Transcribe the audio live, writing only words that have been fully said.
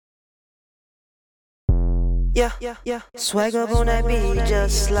Yeah, yeah, yeah. Swag up on that beat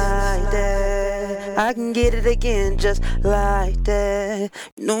just like that. I can get it again just like that.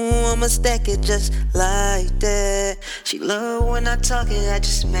 You know I'ma stack it just like that. She love when I talk it, I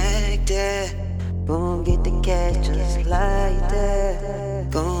just smack that. Gon' get the cash just like that.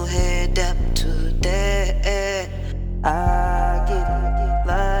 Gon' head up to that. I get it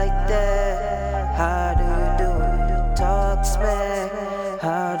like that. How do you do it? Talk smack.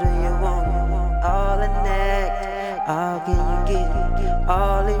 How do you want it? All in act. How can you get it?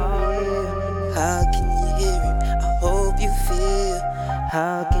 All in real. How can you hear it? I hope you feel.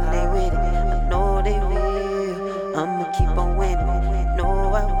 How can they with it? I know they will. I'ma keep on winning. No,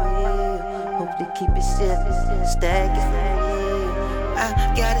 I will. Hope they keep it simple. Stack it for real. I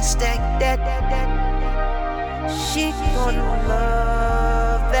gotta stack that. She gonna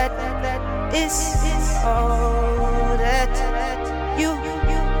love that. It's all that you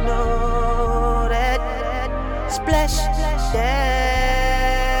know that. Splash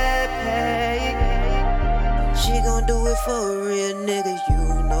that pay. She gon' do it for a real nigga, you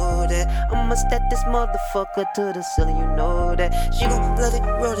know that. I'ma stack this motherfucker to the ceiling, you know that. She gon' love it,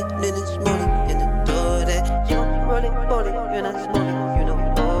 roll it, then it's rolling in the door that. She gon' roll it, when I smoke it, you know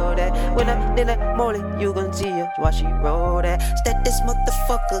that. When I did that molly, you gon' see her while she roll that. Stack this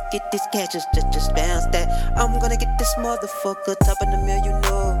motherfucker, get this cash, just bounce that. I'm gonna get this motherfucker, top of the mill, you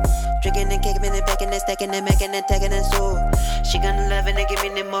know. Drinking and kicking and backing and stacking and making and tagging and so. She gonna love it and give me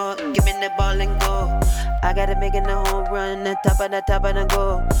the more, give me the ball and go. I gotta make it a home run, the top of the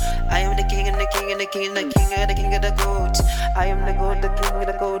goal. I am the king and the king and the king and the king of the king of the goats. I am the goat, the king of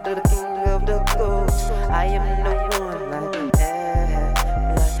the goat, the king of the goats. I am the one like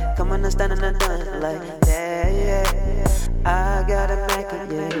that. Come on, I'm standing and done like that, yeah. I gotta make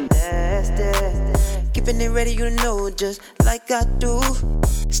it, yeah, that's that. Keeping it ready, you know, just like I do.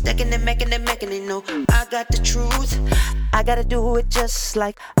 Stacking and making it, know I got the truth. I gotta do it just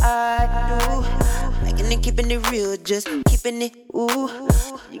like I do. Making it, keeping it real, just keeping it, ooh.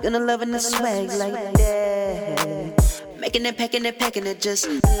 You're gonna love in the swag like that. Making it, packing it just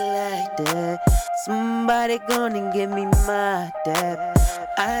like that. Somebody gonna give me my dab.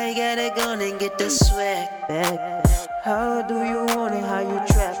 I gotta go and get the swag back. How do you want it? How you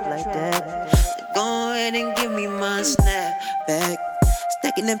trap like that? Go ahead and give me my snap back.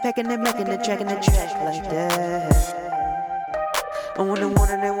 Stacking and packing and making it, tracking the track like that. I want the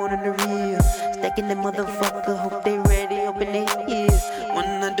real. Stacking the motherfucker, hope they ready, open their ears.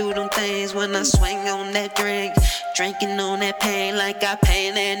 When I do them things, when I swing on that drink, drinking on that pain like I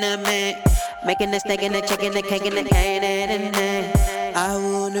painted a man. Making it, stacking it, checking it, caking it, ain't it, and then I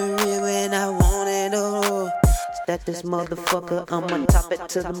want the real when I want it all. Stack this motherfucker, I'ma top it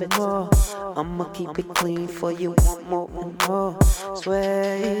to the more. I'ma keep it clean for you, one more.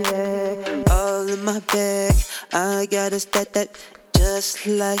 Swear, yeah, all in my bag. I gotta stack that just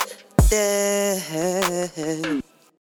like that.